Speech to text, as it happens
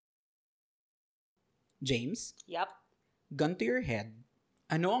James, Yep. gun to your head,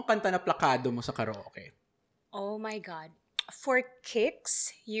 ano ang kanta na plakado mo sa karaoke? Oh my God. For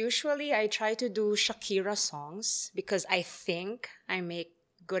kicks, usually I try to do Shakira songs because I think I make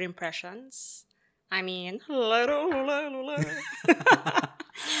good impressions. I mean,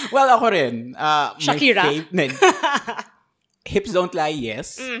 Well, ako rin. Shakira? Hips Don't Lie,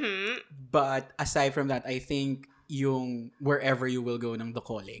 yes. Mm-hmm. But aside from that, I think yung Wherever You Will Go ng The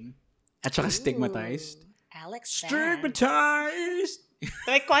Calling. At saka Stigmatized. Alex Band. Stigmatized!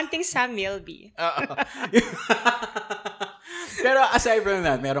 May konting Sam Milby. Pero aside from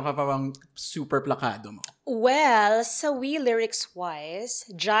that, meron ka pa bang super plakado mo? Well, sa we lyrics-wise,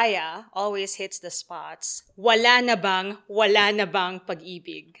 Jaya always hits the spots. Wala na bang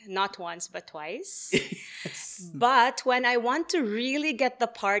pag-ibig? Not once, but twice. Yes. But when I want to really get the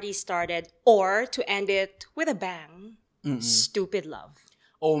party started or to end it with a bang, Stupid Love.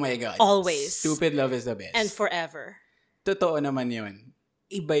 Oh my God. Always. Stupid Love is the best. And forever. Totoo naman yun.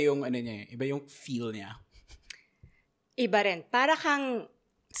 Iba yung iba yung feel niya. Iba rin. Para kang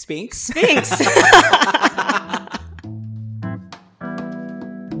Sphinx? Sphinx.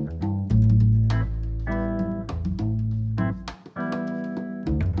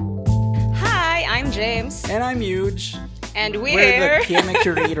 Hi, I'm James. And I'm Huge. And We're the KMA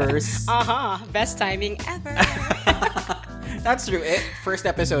Curators. Best timing ever. That's true. First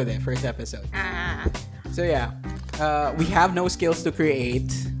episode. Ah. So yeah, we have no skills to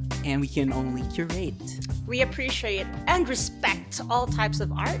create, and we can only curate. We appreciate and respect all types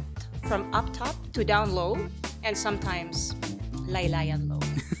of art, from up top to down low, and sometimes laylayan low.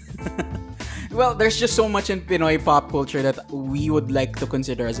 Well, there's just so much in Pinoy pop culture that we would like to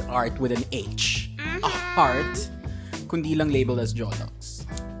consider as art with an H. A heart, kundi lang labeled as jologs.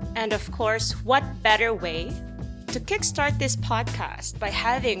 And of course, what better way to kickstart this podcast by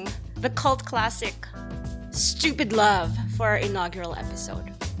having the cult classic Stupid Love for our inaugural episode.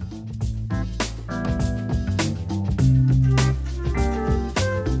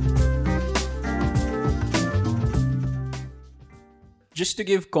 Just to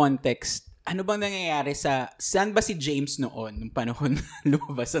give context, ano bang nangyayari saan ba si James noon nung panahon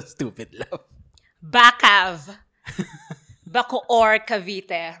lumabas ang Stupid Love? Bacav. Bacoor,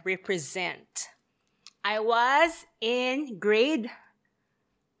 Cavite represent. I was in grade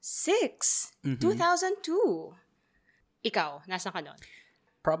 6, 2002. Ikaw, nasa ka nun?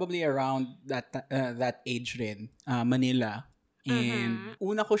 Probably around that age rin, Manila. And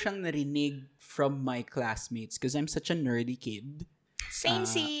una ko siyang narinig from my classmates because I'm such a nerdy kid. Same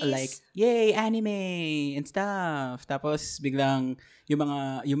sis. Like, yay, anime and stuff. Tapos biglang yung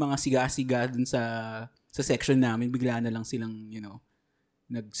mga siga-siga dun sa section namin, bigla na lang silang,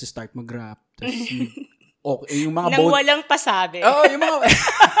 nag-start mag-rap. Tapos yung mga Nang walang pasabi. Oh, yung mga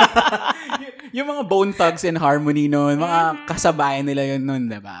yung mga Bone Thugs in Harmony noon, mga kasabayan nila yun noon,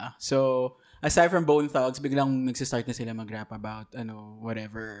 'di ba? So, aside from Bone Thugs, biglang nagse-start na sila mag-rap about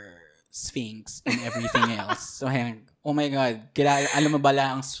whatever Sphinx and everything else. So, oh my God, alam mo ba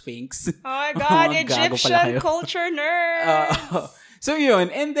ang Sphinx? Oh my God, Egyptian culture nerds! So,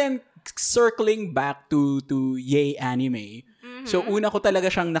 yun. And then, circling back to Yay Anime. So, una ko talaga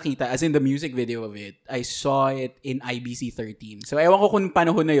siyang nakita, as in the music video of it, I saw it in IBC 13. So, ewan ko kung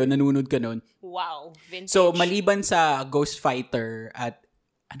panahon na yun, nanunod ka nun. Wow, vintage. So, maliban sa Ghost Fighter at,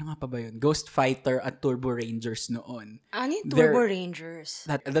 ano nga pa ba yun? Ghost Fighter at Turbo Rangers noon. Ano yung Turbo Rangers?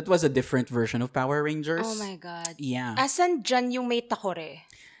 That was a different version of Power Rangers. Oh my God. Yeah. Asan dyan yung may takore?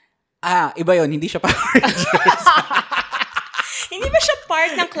 Iba yun. Hindi siya Power Rangers. Hindi ba siya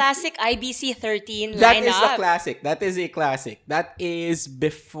part ng classic IBC 13 lineup? That is a classic. That is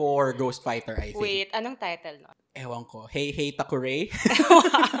before Ghost Fighter, I think. Wait, anong title no? Ewan ko. Hey, Takure?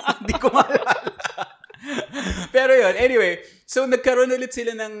 Hindi ko maalala. Pero yun, anyway. So, nagkaroon ulit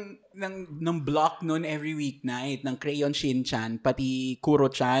sila ng block noon every weeknight, ng Crayon Shin-chan, pati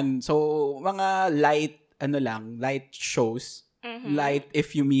Kuro-chan. So, mga light shows. Mm-hmm. Light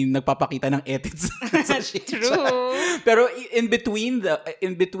if you mean nagpapakita ng edits sa Shin-chan. True. Pero in between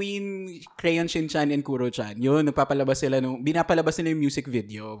Crayon Shin-chan and Kuro-chan, yun, binapalabas nila yung music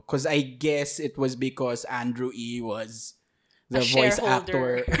video. Because I guess it was because Andrew E. was the voice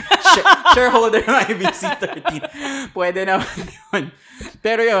actor. Shareholder ng IBC 13. Pwede naman yun.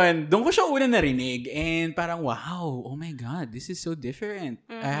 Pero yun, doon ko siya una narinig. And parang, wow, oh my God, this is so different.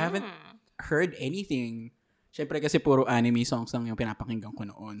 I haven't heard anything. Siyempre kasi puro anime songs lang yung pinapakinggan ko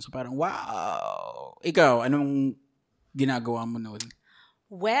noon. So parang, wow. Ikaw, anong ginagawa mo noon?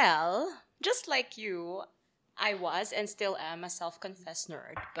 Well, just like you, I was and still am a self-confessed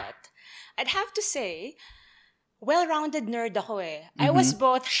nerd. But I'd have to say, well-rounded nerd ako eh. I was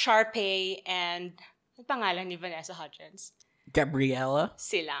both Sharpay and Ang pangalan ni Vanessa Hudgens? Gabriella?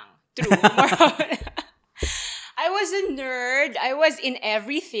 Silang. True. I was a nerd. I was in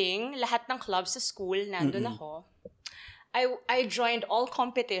everything. Lahat ng clubs sa school, nandun ako. I joined all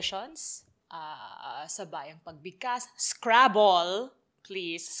competitions. Sa Bayang Pagbigkas. Scrabble.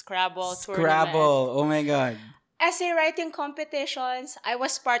 Please. Scrabble tournament. Scrabble. Oh my God. Essay writing competitions. I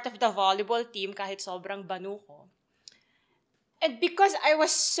was part of the volleyball team kahit sobrang banu ko. And because I was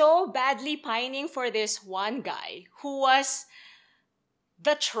so badly pining for this one guy who was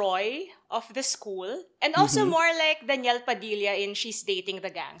the Troy of the school and also more like Daniel Padilla in She's Dating the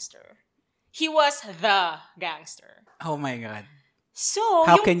Gangster. He was the gangster. Oh my God. So,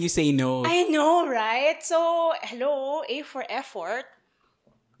 how can you say no? I know, right? So, hello, A for effort.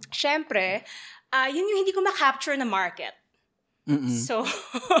 Syempre, yun yung hindi ko ma-capture na market. So,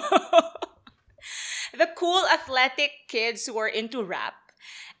 the cool athletic kids who were into rap.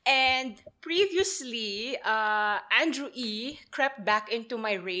 And previously, Andrew E. crept back into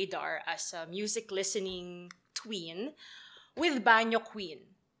my radar as a music listening tween with Banyo Queen.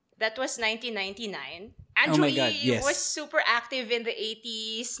 That was 1999. Andrew E. was super active in the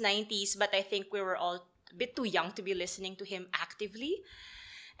 80s, 90s, but I think we were all a bit too young to be listening to him actively.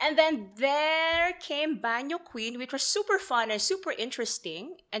 And then there came Banyo Queen, which was super fun and super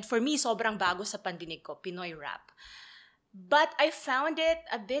interesting. And for me, sobrang bago sa pandinig ko, Pinoy rap. But I found it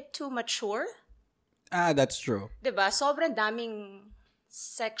a bit too mature. That's true. Diba? Sobrang daming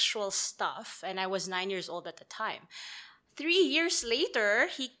sexual stuff. And I was 9 years old at the time. 3 years later,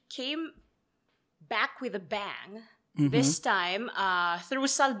 he came back with a bang. This time, through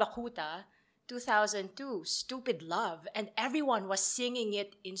Salbakuta, 2002, Stupid Love. And everyone was singing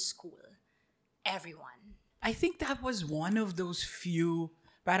it in school. Everyone. I think that was one of those few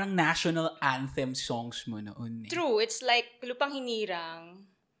parang national anthem songs mo noon. True. It's like Lupang Hinirang,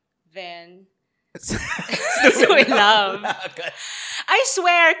 then Stupid Love. I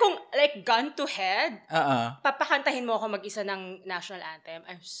swear, kung like gun to head, papakantahin mo ako mag-isa ng national anthem.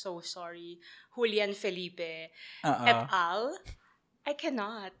 I'm so sorry. Julian Felipe et al. I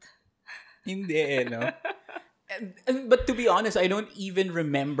cannot. Hindi no? But to be honest, I don't even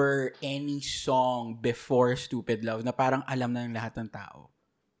remember any song before Stupid Love na parang alam na ng lahat ng tao.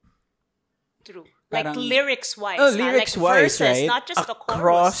 True. Like lyrics-wise. Lyrics-wise, like verses, right? not just the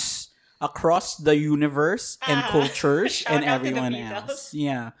chorus. Across the universe and cultures and everyone else.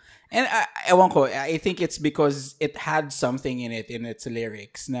 Yeah. And ewan ko, I think it's because it had something in its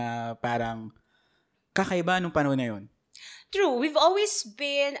lyrics na parang kakaiba nung panahon na yun. True. We've always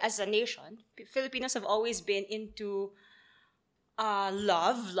been, as a nation, Filipinos have always been into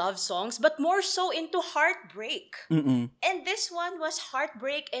love songs, but more so into heartbreak. And this one was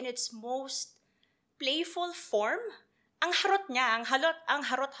heartbreak in its most playful form. Ang harot niya, ang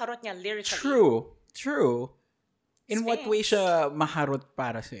harot-harot niya lyrically. True. In what way siya maharot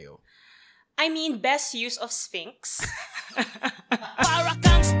para sa'yo? I mean, best use of Sphinx. Para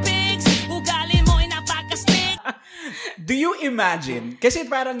kang Sphinx, ugali mo ay napaka-Sphinx. Do you imagine? Kasi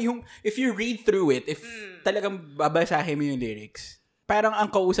parang yung, if you read through it, if talagang babasahin mo yung lyrics, parang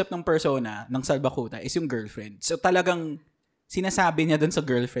ang kausap ng persona ng Salbakuta is yung girlfriend. So talagang sinasabi niya dun sa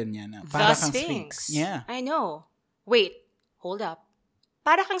girlfriend niya na para kang Sphinx. Yeah. I know. Wait, hold up.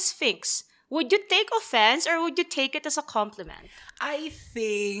 Para kang Sphinx, would you take offense or would you take it as a compliment? I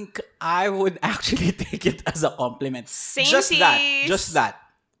think I would actually take it as a compliment. Just that.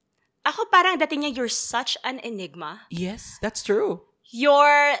 Ako parang dating niya, you're such an enigma. Yes, that's true.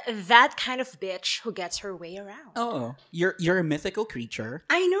 You're that kind of bitch who gets her way around. Oh, you're a mythical creature.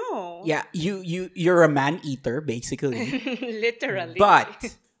 I know. Yeah, you're a man-eater, basically. Literally.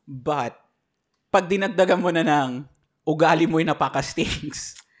 But, pag dinagdagan mo na ng ugali mo'y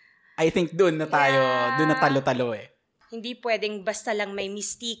napaka-stinks, I think doon na talo-talo eh. Hindi pwedeng basta lang may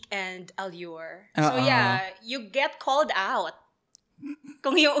mystique and allure. So yeah, you get called out.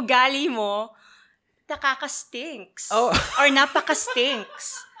 Kung yung ugali mo, nakaka-stinks. Oh. Or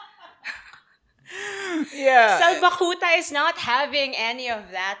napaka-stinks. Yeah. Salbakuta is not having any of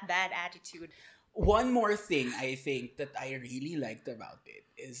that bad attitude. One more thing I think that I really liked about it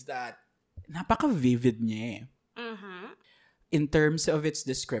is that napaka-vivid niya eh. In terms of its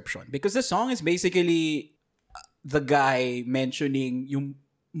description. Because the song is basically the guy mentioning yung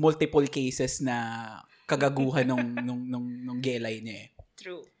multiple cases na kagaguhan nung gelay niya eh.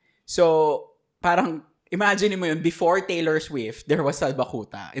 True. So, parang, imagine mo yun, before Taylor Swift, there was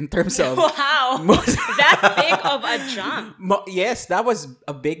Salbakuta. In terms of... Wow! That big of a jump. Yes, that was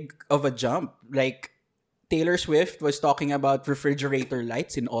a big of a jump. Like, Taylor Swift was talking about refrigerator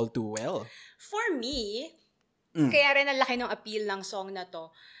lights in All Too Well. For me, kaya rin ang laki ng appeal ng song na to,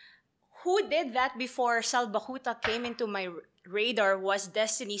 who did that before Salbakuta came into my radar was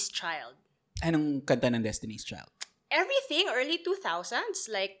Destiny's Child. Anong kanta ng Destiny's Child? Everything early 2000s,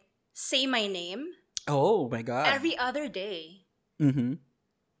 like Say My Name, Oh my God. every other day. Mm-hmm.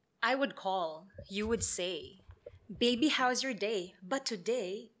 I would call, you would say, baby, how's your day? But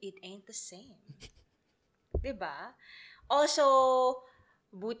today, it ain't the same. Diba? Also,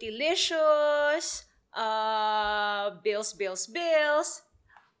 Bootylicious, Bills, Bills, Bills.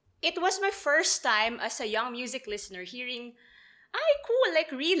 It was my first time as a young music listener hearing, cool,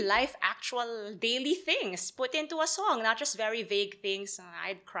 like real life, actual daily things put into a song, not just very vague things.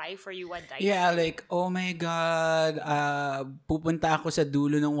 I'd cry for you, I'd die. Yeah, like, oh my God, pupunta ako sa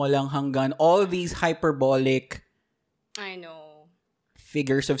dulo ng walang hanggan. All these hyperbolic I know.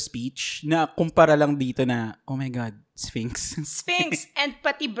 figures of speech na kumpara lang dito na, oh my God, Sphinx. Sphinx and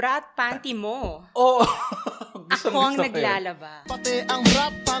pati brat panty mo. Oh! Ako ang naglalaba. Pati ang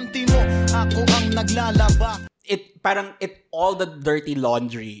rap panty mo, ako ang naglalaba. It all the dirty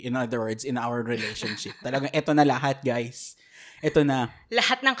laundry, in other words, in our relationship. Talagang, eto na lahat, guys. Eto na.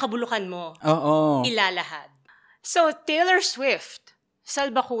 Lahat ng kabulukan mo, Oo. ilalahad. So, Taylor Swift,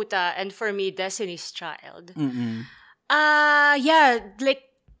 Salbakuta, and for me, Destiny's Child. Mm-mm. Like,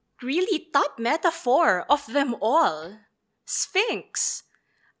 really top metaphor of them all. Sphinx.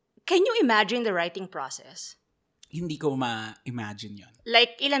 Can you imagine the writing process? Hindi ko ma-imagine yon.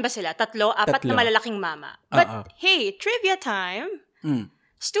 Like, ilan ba sila? Tatlo? Apat na Tatlo. malalaking mama. But, Oo. hey, trivia time. Mm.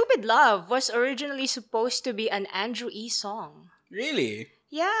 Stupid Love was originally supposed to be an Andrew E. song. Really?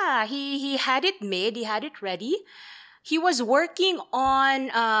 Yeah, he had it made, he had it ready. He was working on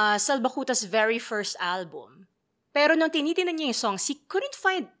Salbakuta's very first album. Pero nung tinitingnan niya yung songs, he couldn't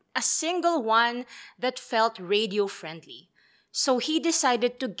find a single one that felt radio-friendly. So he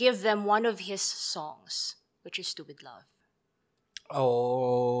decided to give them one of his songs, which is Stupid Love.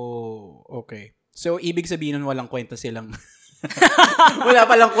 Oh, okay. So, ibig sabihin nun walang kwenta silang... Wala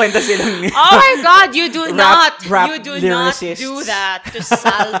palang kwenta silang... Oh my God, you do Rap not lyricists. do that to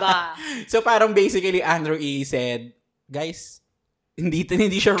Salba. So, parang basically, Andrew E. said, guys, hindi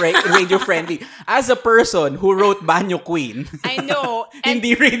siya radio-friendly. As a person who wrote Banyo Queen, I know. And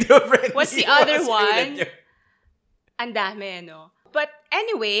hindi radio-friendly. what's the other yung one? sinulat niya. ang dami, no? But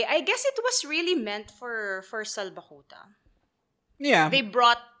anyway, I guess it was really meant for Salbakuta. Yeah. They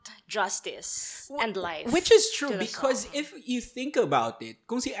brought justice and life. Which is true to the because song. if you think about it,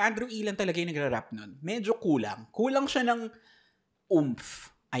 kung si Andrew Ilan talaga yung nagra-rap nun, medyo kulang. Kulang siya ng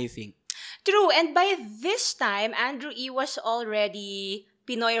oomph, I think. True, and by this time, Andrew E. was already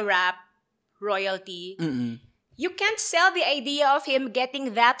Pinoy rap royalty. Mm-mm. You can't sell the idea of him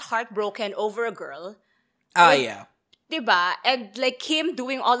getting that heartbroken over a girl. Yeah. Diba? And like him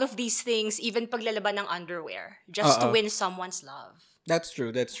doing all of these things, even paglalaban ng underwear, just to win someone's love. That's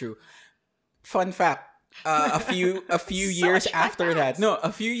true. Fun fact. A few years after that. No,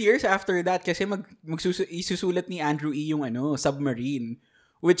 a few years after that kasi isusulat ni Andrew E yung Submarine,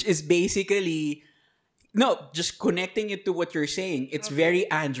 which is basically just connecting it to what you're saying. It's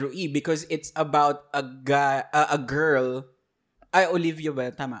very Andrew E because it's about a girl. Olivia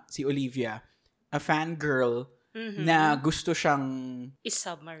ba? Tama. Si Olivia. A fangirl na gusto siyang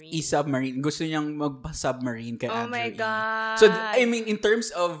i-submarine. Gusto niyang magpa-submarine kay Oh Andrew my E. God. So, I mean, in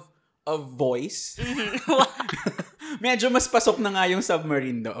terms of voice, medyo mas pasok na nga yung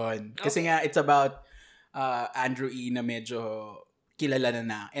submarine doon. Kasi nga, it's about Andrew E. na medyo kilala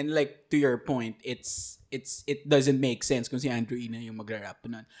na. And like, to your point, it doesn't make sense kung si Andrew E. na yung magra-rap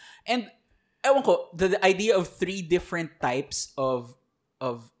nun. And, ewan ko, the idea of 3 different types of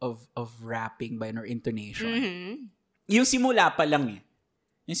rapping by or intonation. Mm-hmm. Yung simula pa lang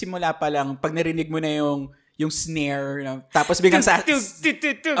Yung simula pa lang, pag narinig mo na yung snare, tapos biglang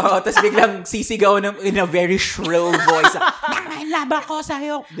tapos biglang sisigaw in a very shrill voice. Laban ko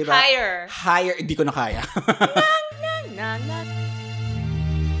sa'yo. Diba? Higher. Hindi ko na kaya. nang.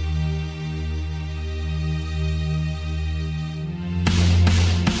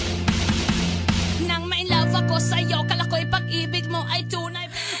 Nang may love ako sa'yo, kala ko'y pag-ibig mo ay tunay.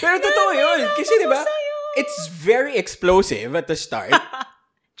 Pero totoo yun. Kasi diba, it's very explosive at the start.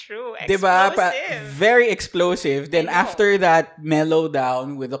 True, explosive. Diba? Very explosive. Then after that, mellow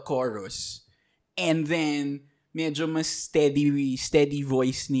down with the chorus. And then, medyo mas steady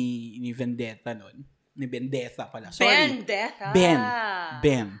voice ni Vendetta nun. Ni Vendetta pala. Sorry. Vendetta.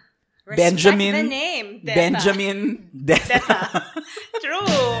 Ben. Respect Benjamin. the name. Detta. Benjamin Detta. True.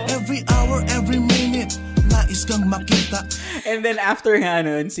 Every hour, every minute, nais kang makita. And then after nga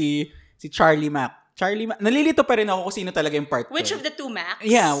nun, si Charlie Mac. Nalilito pa rin ako kung sino talaga yung part Which ko. of the 2 Macs?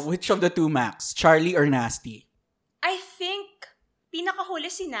 Yeah, which of the 2 Macs? Charlie or Nasty? I think pinakahuli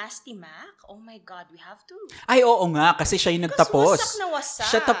si Nasty Mac. Oh my God, we have to. Ay, oo nga, kasi siya yung nagtapos. Wasak na wasak.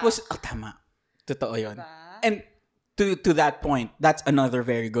 Siya tapos, tama. Totoo yun. Diba? And to that point, that's another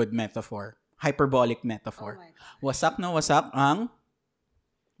very good metaphor. Hyperbolic metaphor. Oh my God. Wasak na wasak ang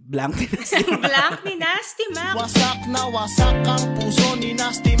blank ni Nasty Mac. Blank ni Nasty Mac. Wasak na wasak ang puso ni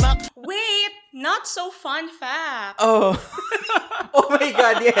Nasty Mac. Wait, not so fun fact. Oh. Oh my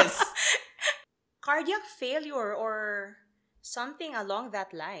God, yes. Cardiac failure or something along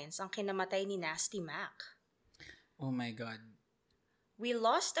that lines ang kinamatay ni Nasty Mac. Oh my God. We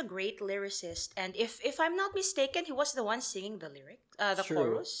lost a great lyricist, and if I'm not mistaken, he was the one singing the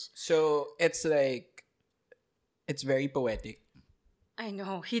True. chorus. So, it's like, it's very poetic. I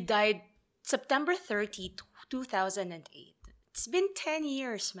know. He died September 30, 2008. It's been 10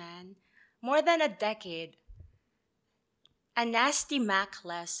 years, man. More than a decade. A Nasty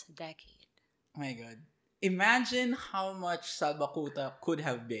Mac-less decade. Oh my God. Imagine how much Salbakuta could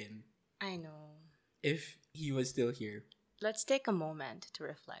have been I know. if he was still here. Let's take a moment to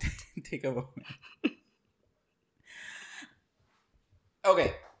reflect. Take a moment.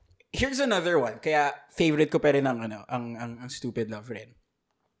 Okay. Here's another one. Kaya favorite ko pa rin ang Stupid Love rin.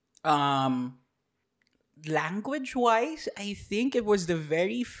 Language-wise, I think it was the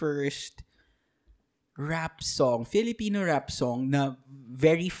very first rap song, Filipino rap song na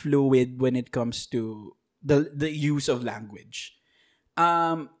very fluid when it comes to the use of language.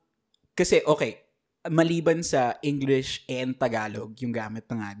 Kasi, okay, maliban sa English and Tagalog, yung gamit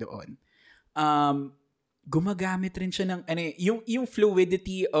na nga doon, gumagamit rin siya ng, yung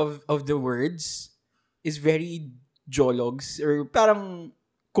fluidity of the words is very jologs, or parang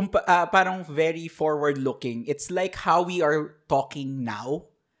very forward-looking. It's like how we are talking now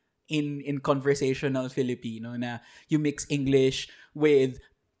in conversational Filipino, na you mix English with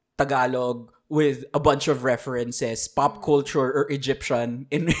Tagalog, with a bunch of references, pop culture or Egyptian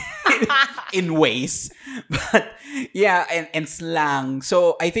in ways. But yeah, and slang.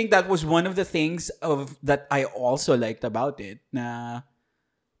 So I think that was one of the things that I also liked about it, na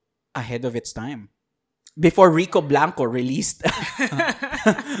ahead of its time. Before Rico Blanco released.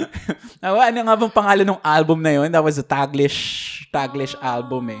 Ano nga bang pangalan ng album na yun? That was a Taglish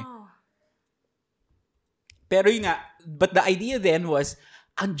album eh. Pero yun nga, but the idea then was,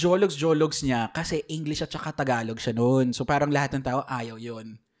 ang jologs niya kasi English at saka Tagalog siya noon. So parang lahat ng tao ayaw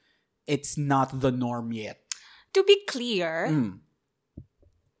yun. It's not the norm yet. To be clear,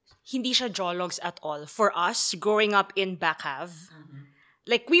 hindi siya jologs at all. For us, growing up in Bacav,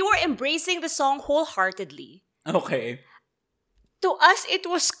 like we were embracing the song wholeheartedly. Okay. To us, it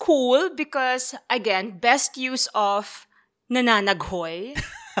was cool because, again, best use of nananaghoy.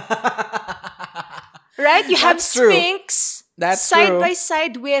 Right? You have That's true. Sphinx That's side true. by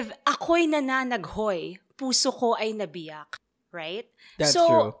side with ako'y nananaghoy, puso ko ay nabiyak. Right? That's so,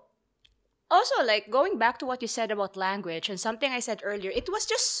 true. Also, like, going back to what you said about language and something I said earlier, it was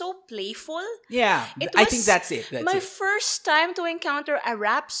just so playful. Yeah, It I was think that's it. my first time to encounter a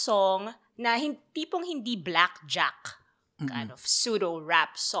rap song na tipong hindi blackjack kind of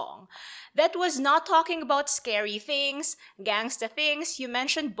pseudo-rap song that was not talking about scary things, gangsta things. You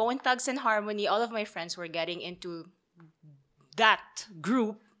mentioned Bone Thugs and Harmony. All of my friends were getting into that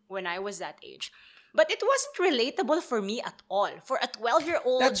group when I was that age. But it wasn't relatable for me at all. For a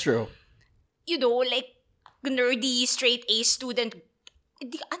 12-year-old, That's true. you know, like, nerdy, straight-A student,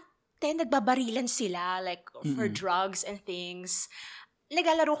 nagbabarilan sila, like, for drugs and things.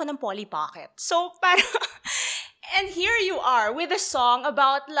 Naglalaro ko ng Polly Pocket. So, parang, and here you are with a song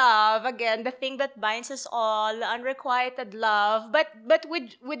about love, again, the thing that binds us all, unrequited love, but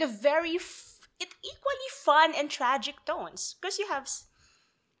with a very, equally fun and tragic tones. Because you have...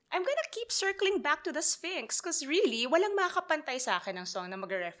 I'm gonna keep circling back to the Sphinx because really, walang makakapantay sa akin ng song na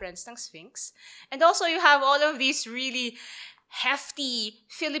mag-reference ng Sphinx. And also, you have all of these really hefty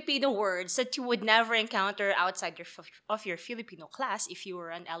Filipino words that you would never encounter outside of your Filipino class if you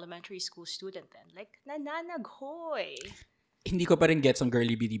were an elementary school student then. Like, nananaghoy. Hindi ko pa rin gets ang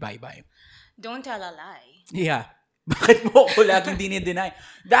Girly Bitty Bye Bye. Don't tell a lie. Yeah. Bakit mo ko laging dinideny?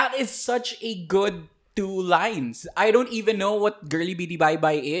 That is such a good 2 lines. I don't even know what Girly Bitty Bye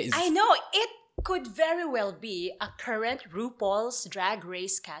Bye is. I know, it could very well be a current RuPaul's Drag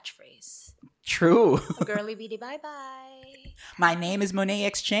Race catchphrase. True. Girly bitty bye bye. My name is Monet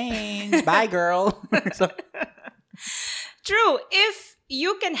Exchange. Bye, girl. True. If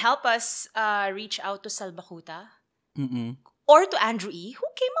you can help us reach out to Salbakuta or to Andrew E., who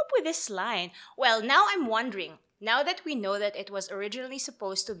came up with this line? Well, now I'm wondering, now that we know that it was originally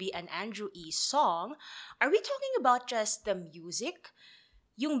supposed to be an Andrew E. song, are we talking about just the music?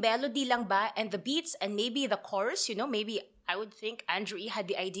 yung melody lang ba and the beats and maybe the chorus, maybe I would think Andrew E had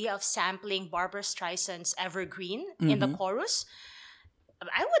the idea of sampling Barbara Streisand's Evergreen in the chorus.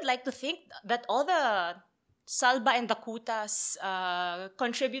 I would like to think that all the Salba and the Kutas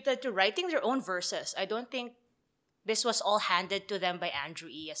contributed to writing their own verses. I don't think this was all handed to them by Andrew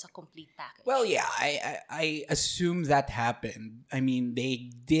E as a complete package. Well, yeah, I assume that happened. I mean, they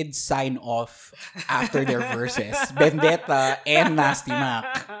did sign off after their verses. Vendetta and Nasty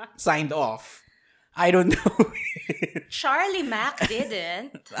Mac signed off. I don't know. Charlie Mac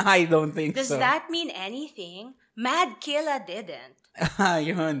didn't. I don't think Does so. that mean anything? Mad Killa didn't.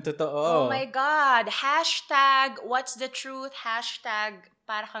 Yun, totoo. Oh my God. Hashtag what's the truth? Hashtag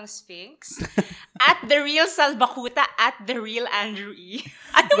para kang Sphinx. At the real Salbakuta. At the real Andrew E.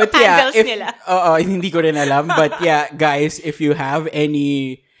 Ano But ang yeah, handles nila? hindi ko rin alam. But yeah, guys, if you have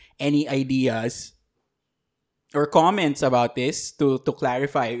any ideas or comments about this to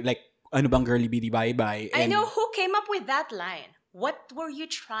clarify, like, ano bang girly bidi bye-bye? I know who came up with that line. What were you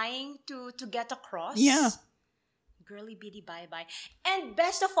trying to get across? Yeah. Girly bidi bye-bye. And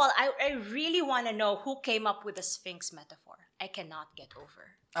best of all, I really want to know who came up with the Sphinx metaphor. I cannot get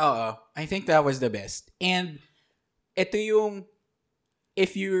over. I think that was the best. And ito yung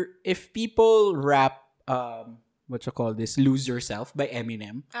if people rap what you call this, Lose Yourself by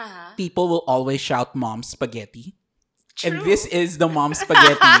Eminem, people will always shout Mom Spaghetti. True. And this is the Mom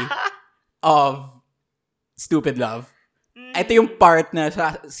Spaghetti of Stupid Love. Ito yung part na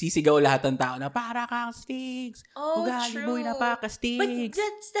sisigaw lahat ng tao na para kang Sphinx. Oh, Ugali true. mo'y napaka-Sphinx. But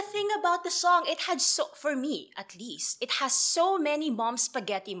that's the thing about the song. It had for me at least, it has so many Mom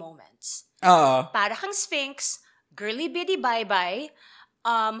Spaghetti moments. Para kang Sphinx, Girly Biddy Bye-Bye,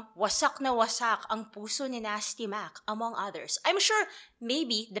 wasak na wasak ang puso ni Nasty Mac, among others. I'm sure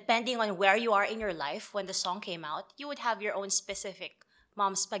maybe, depending on where you are in your life when the song came out, you would have your own specific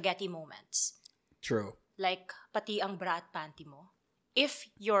Mom Spaghetti moments. True. Like, pati ang bra at panty mo. If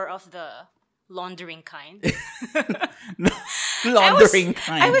you're of the laundering kind. Laundering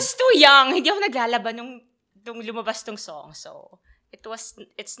kind. I was too young. Hindi ako naglalaban nung lumabas tong song. So,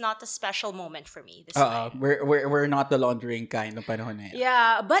 it's not a special moment for me this time. We're not the laundering kind ng panahon na yan.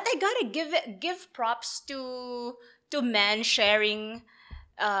 Yeah, but I gotta give props to men sharing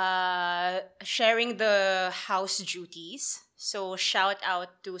the house duties. So shout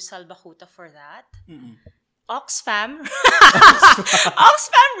out to Salbakuta for that. Oxfam.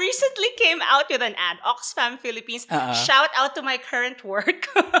 Oxfam recently came out with an ad. Oxfam Philippines. Shout out to my current work.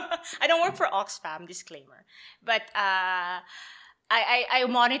 I don't work for Oxfam, disclaimer. But I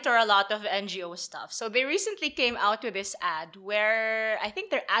monitor a lot of NGO stuff. So they recently came out with this ad where I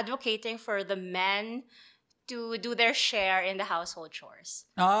think they're advocating for the men to do their share in the household chores.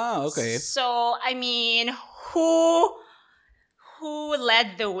 Okay. So, I mean, who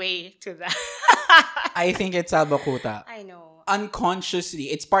led the way to that? I think it's Salbakuta. I know. Unconsciously,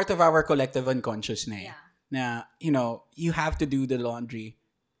 it's part of our collective unconscious na Yeah. Na, you have to do the laundry.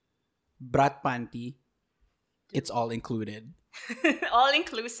 Brat panty, it's all included. All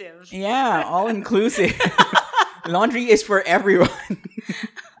inclusive. Yeah, all inclusive. Laundry is for everyone.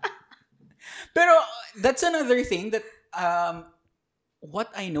 Pero that's another thing that what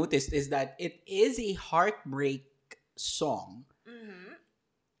I noticed is that it is a heartbreak song.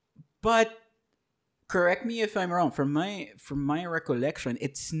 But correct me if I'm wrong. From my recollection,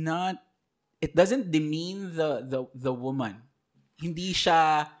 it doesn't demean the woman. Hindi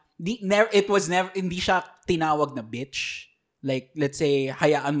siya hindi siya tinawag na bitch. Like, let's say,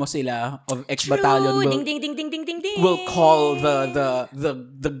 hayaan mo sila of ex-battalion Ding, ding, ding, ding, ding, ding, ding. will call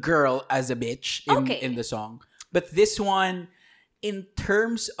the girl as a bitch in the song. But this one, in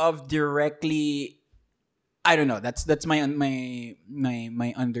terms of directly, I don't know. That's my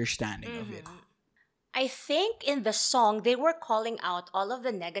understanding of it. I think in the song, they were calling out all of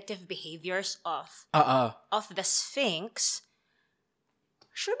the negative behaviors of the Sphinx.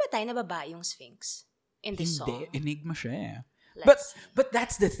 Sure ba tayo na babae yung Sphinx in this song? Hindi, enigma siya eh. Let's see. But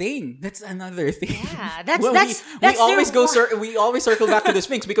that's the thing. That's another thing. Yeah, we always circle back to the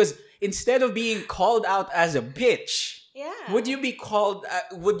Sphinx because instead of being called out as a bitch, would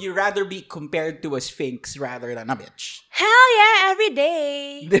you rather be compared to a Sphinx rather than a bitch? Hell yeah, every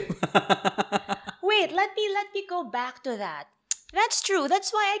day. Wait, let me go back to that. That's true.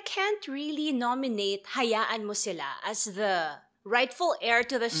 That's why I can't really nominate Hayaan Mo Sila as the rightful heir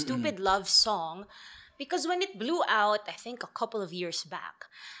to the Stupid Love song. Because when it blew out, I think a couple of years back,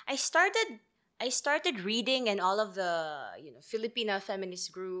 I started reading in all of the Filipina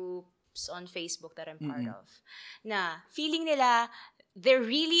feminist groups on Facebook that I'm part of. Na feeling nila there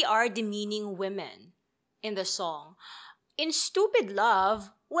really are demeaning women in the song. in Stupid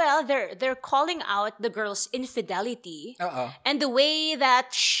Love, well, they're calling out the girl's infidelity Oo. and the way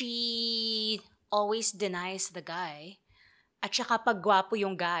that she always denies the guy. At saka pag gwapo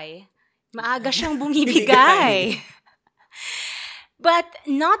yung guy, maaga siyang bumibigay. But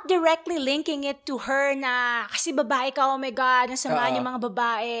not directly linking it to her na kasi babae ka, oh my God, nasamaan yung mga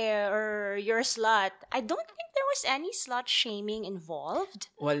babae or you're a slut. I don't think there was any slut shaming involved.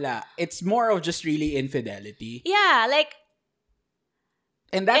 Wala. It's more of just really infidelity. Yeah, like,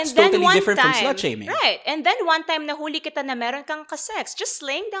 And that's and then totally one different from time, slut shaming. Right. And then one time nahuli kita na meron kang kasex, just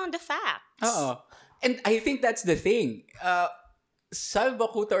laying down the facts. Oo. And I think that's the thing.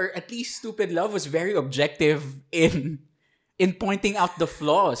 Salbakuta, or at least Stupid Love, was very objective in pointing out the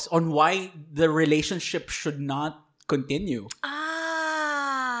flaws on why the relationship should not continue.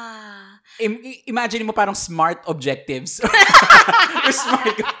 Ah. Imagine mo parang smart objectives. Or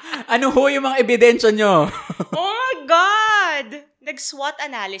smart. Ano ho yung mga ebidensya nyo? Oh my God! Nag-SWOT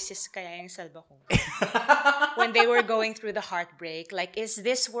analysis kaya yung Salbakuta. When they were going through the heartbreak, like, is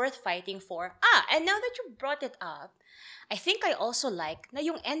this worth fighting for? And now that you brought it up, I think I also like na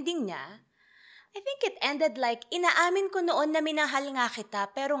yung ending niya, I think it ended like, inaamin ko noon na minahal nga kita,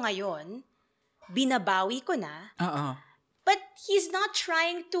 pero ngayon, binabawi ko na. Oo. But he's not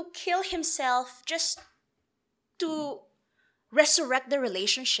trying to kill himself just to resurrect the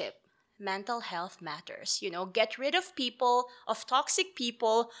relationship. Mental health matters. You know, get rid of people, of toxic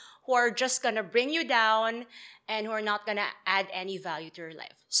people who are just gonna bring you down and who are not gonna add any value to your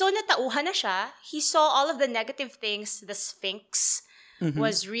life. So natauhan na siya. He saw all of the negative things the Sphinx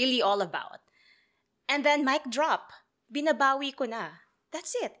was really all about. And then mic drop. Binabawi ko na.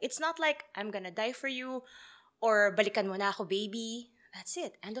 That's it. It's not like, I'm gonna die for you or balikan mo na ako, baby. That's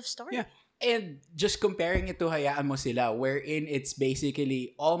it. End of story. Yeah. And just comparing it to Hayaan Mo Sila, wherein it's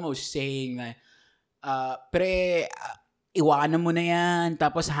basically almost saying na, iwanan mo na yan,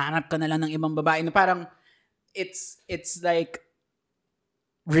 tapos hanap ka na lang ng ibang babae. Na parang, it's like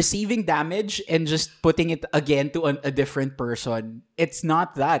receiving damage and just putting it again to a different person. It's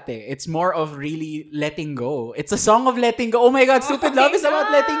not that It's more of really letting go. It's a song of letting go. Oh my God, Stupid Love is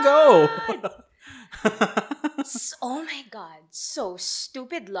about letting go. Oh my God. So,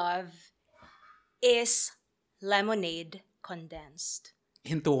 Stupid Love is Lemonade condensed.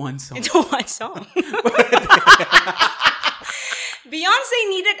 Into one song. Into one song. Beyonce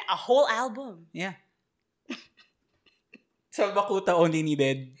needed a whole album. Yeah. Salbakuta only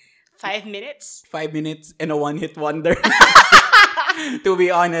needed 5 minutes. 5 minutes and a one-hit wonder. To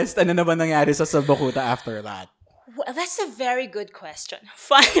be honest, ano na ba nangyari sa Salbakuta after that? Well, that's a very good question.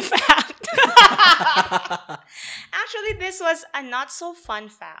 Fun fact. Actually, this was a not so fun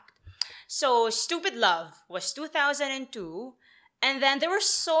fact. So, Stupid Love was 2002. And then there were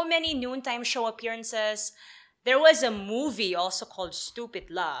so many noontime show appearances. There was a movie also called Stupid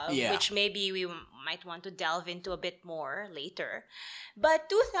Love, which maybe we might want to delve into a bit more later. But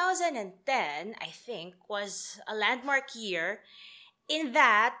 2010, I think, was a landmark year in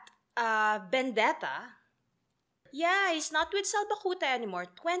that Vendetta, he's not with Salbakuta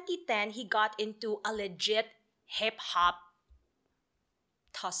anymore. 2010, he got into a legit hip-hop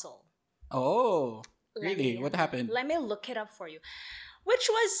tussle. Oh, really? What happened? Let me look it up for you. Which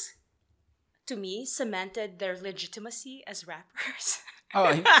was, to me, cemented their legitimacy as rappers.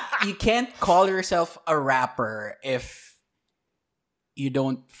 You can't call yourself a rapper if you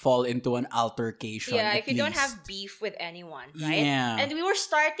don't fall into an altercation. Yeah, if you don't least. have beef with anyone, right? Yeah. And we were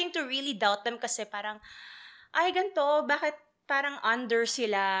starting to really doubt them kasi parang, ay ganito, bakit parang under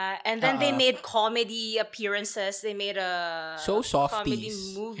sila? And then they made comedy appearances. They made a so comedy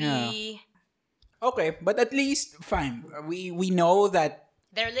softies. movie. Yeah. Okay, but at least, fine. We know that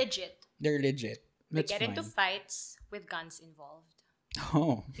They're legit. they're legit. They That's get into fine. fights with guns involved.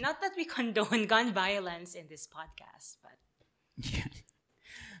 Oh. Not that we condone gun violence in this podcast, but Yeah.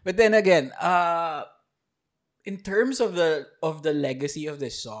 But then again, in terms of the legacy of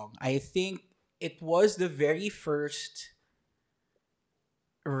this song, I think it was the very first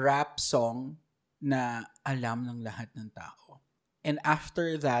rap song na alam ng lahat ng tao. And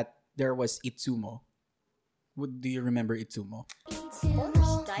after that, there was Itsumo. Do you remember Itsumo?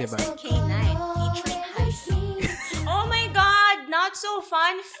 Dice Diba? and K9 featuring Heisey. Oh my God! Not so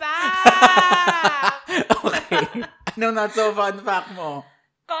fun fact! Okay. Ano not so fun fact mo?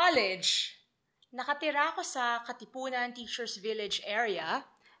 College. Nakatira ako sa Katipunan Teachers Village area.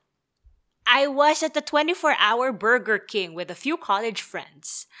 I was at the 24-hour Burger King with a few college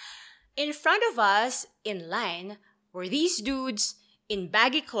friends. In front of us, in line, were these dudes in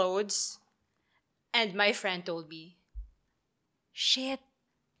baggy clothes. And my friend told me, shit,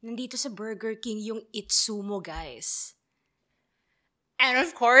 nandito sa Burger King yung Itsumo guys. And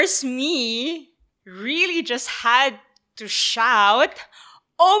of course, me really just had to shout,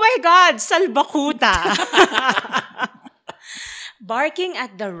 "Oh my God, salbakuta!" Barking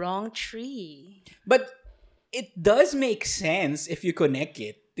at the wrong tree. But it does make sense if you connect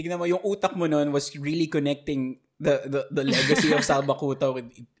it. Tignan mo, yung utak mo nun was really connecting the legacy of Salbakuta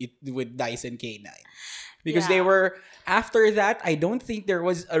with Dyson K9. Because they Yeah. were, after that, I don't think there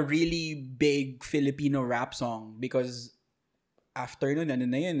was a really big Filipino rap song because after nun, ano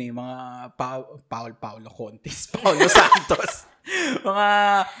na yun eh, mga Paulo Contis, Paulo Santos, mga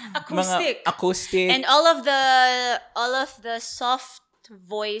Acoustic. mga acoustic. And all of the soft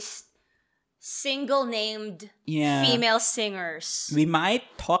voiced single named Yeah. female singers. We might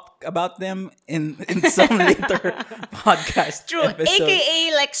talk about them in some later podcast True. episode.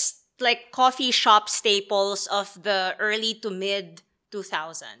 AKA like coffee shop staples of the early to mid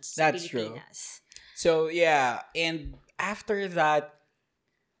 2000s. That's true. Pilipinas. So, yeah. And after that,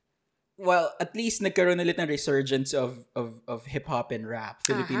 well, at least nagkaroon ulit ng resurgence of hip-hop and rap.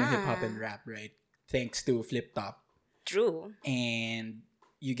 Filipino hip-hop and rap, right? Thanks to Flip Top. True. And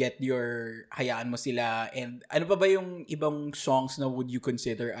you get your hayaan mo sila. And ano pa ba yung ibang songs na would you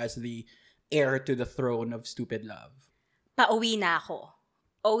consider as the heir to the throne of Stupid Love? Pauwi na ako.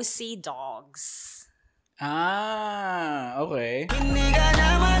 OC Dogs. Ah, okay.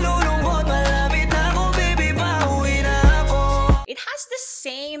 It has the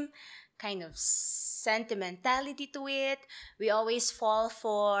same kind of sentimentality to it. We always fall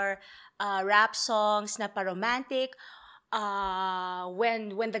for rap songs na pa-romantic.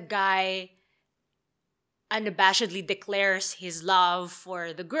 When the guy unabashedly declares his love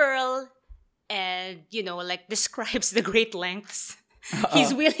for the girl and, like describes the great lengths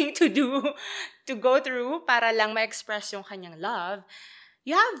he's willing to go through para lang ma-express yung kanyang love.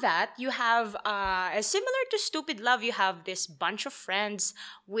 You have that. You have, similar to Stupid Love, you have this bunch of friends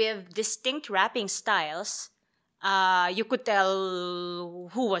with distinct rapping styles. You could tell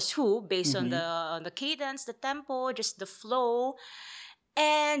who was who based on the cadence, the tempo, just the flow.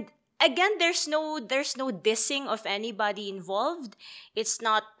 And again, there's no dissing of anybody involved. It's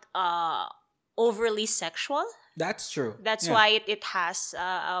not overly sexual. That's true. That's Yeah. why it has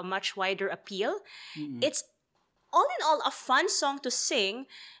a much wider appeal. It's all in all a fun song to sing,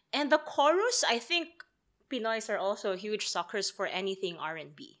 and the chorus, I think Pinoys are also huge suckers for anything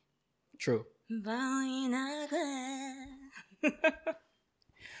R&B. True. Bawi na ka.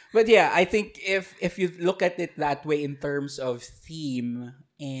 But yeah, I think if you look at it that way in terms of theme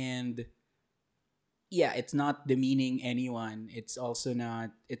and yeah, it's not demeaning anyone. It's also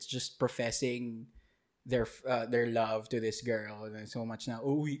not. It's just professing their love to this girl. And so much na,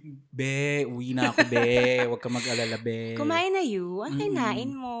 uwi na ako, be. Huwag ka mag-alala, be. Kumain na you, ang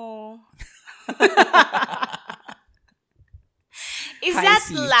kinain mo. Is Hi, that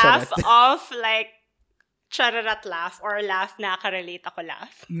si laugh Charot. of like chararat laugh or laugh nakarelate ako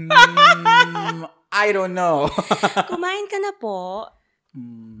laugh? I don't know. Kumain ka na po.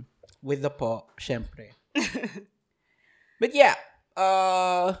 With the po, syempre. But yeah,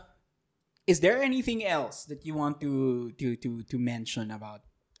 is there anything else that you want to mention about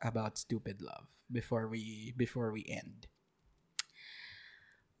Stupid Love before we end?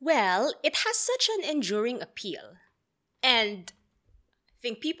 Well, it has such an enduring appeal. And I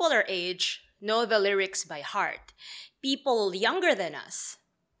think people our age know the lyrics by heart. People younger than us,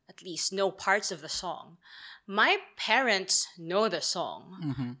 at least, know parts of the song. My parents know the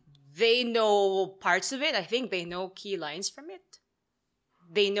song. They know parts of it. I think they know key lines from it.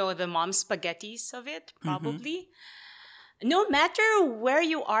 They know the mom spaghettis of it, probably. No matter where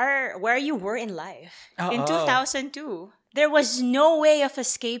you are, where you were in life, in 2002, there was no way of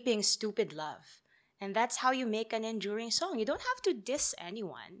escaping Stupid Love. And that's how you make an enduring song. You don't have to diss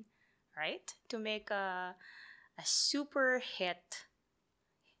anyone, right? To make a super hit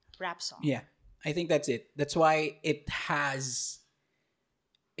rap song. Yeah, I think that's it. That's why it has.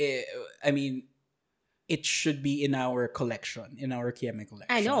 I mean, it should be in our collection, in our KMA collection.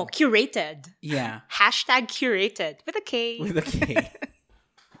 I know, curated. Yeah. Hashtag curated with a K. With a K.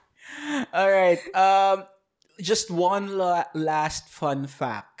 All right. Just one last fun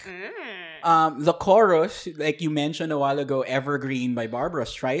fact. The chorus, like you mentioned a while ago, Evergreen by Barbara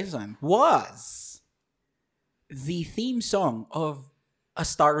Streisand, was the theme song of A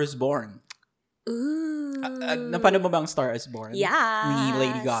Star Is Born. Ooh. Napanood mo bang Star Is Born? Yes. Ni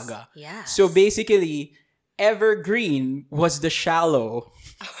Lady Gaga. Yes. So basically, Evergreen was the shallow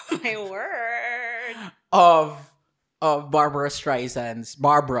My word. of Barbara Babs.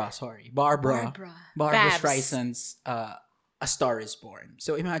 Babs. Streisand's A Star Is Born.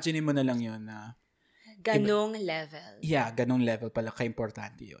 So imagine mo na lang yun na Ganong level. Yeah, ganong level pala,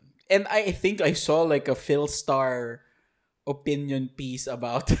 ka-importante yun. And I think I saw like a Philstar opinion piece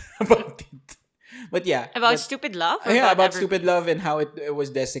about about it. But yeah. About Stupid Love? Or Yeah, about Ever- Stupid Love and how it was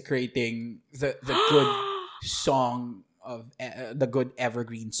desecrating the good song of the good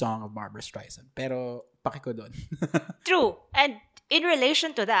evergreen song of Barbra Streisand. Pero pakiko doon. True. And in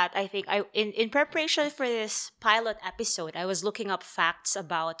relation to that, I think in preparation for this pilot episode, I was looking up facts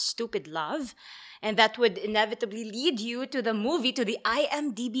about Stupid Love. And that would inevitably lead you to the movie, to the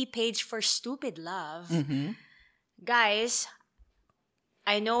IMDb page for Stupid Love. Guys,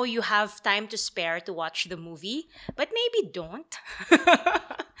 I know you have time to spare to watch the movie, but maybe don't.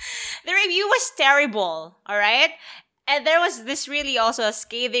 The review was terrible, all right? And there was this really also a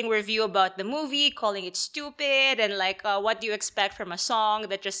scathing review about the movie, calling it stupid, and like, what do you expect from a song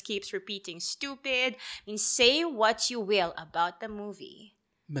that just keeps repeating stupid? I mean, say what you will about the movie.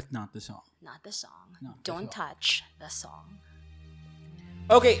 But not the song. Not the song. Not the Don't song. touch the song.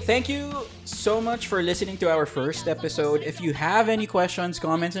 Okay, thank you so much for listening to our first episode. If you have any questions,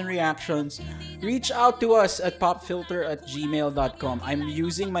 comments, and reactions, reach out to us at popfilter@gmail.com. I'm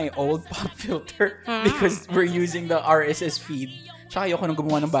using my old pop filter because we're using the RSS feed. Tsaka ayoko nang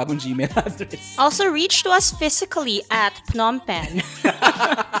gumawa ng bagong Gmail address. Also, reach to us physically at Phnom Penh.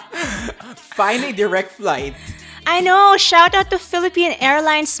 Find a direct flight. I know! Shout out to Philippine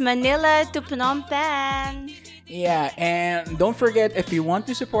Airlines Manila to Phnom Penh. Yeah, and don't forget, if you want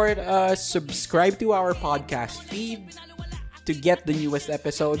to support us, subscribe to our podcast feed to get the newest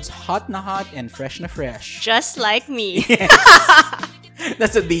episodes hot na hot and fresh na fresh. Just like me.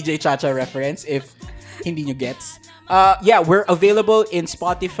 That's a DJ Chacha reference if hindi nyo gets. Yeah, we're available in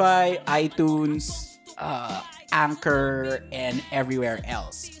Spotify, iTunes, Anchor, and everywhere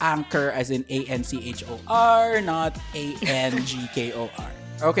else. Anchor as in ANCHOR, not ANGKOR.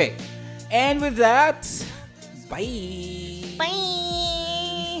 Okay, and with that, bye!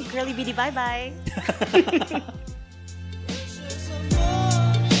 Bye! Girly Biddy, bye-bye.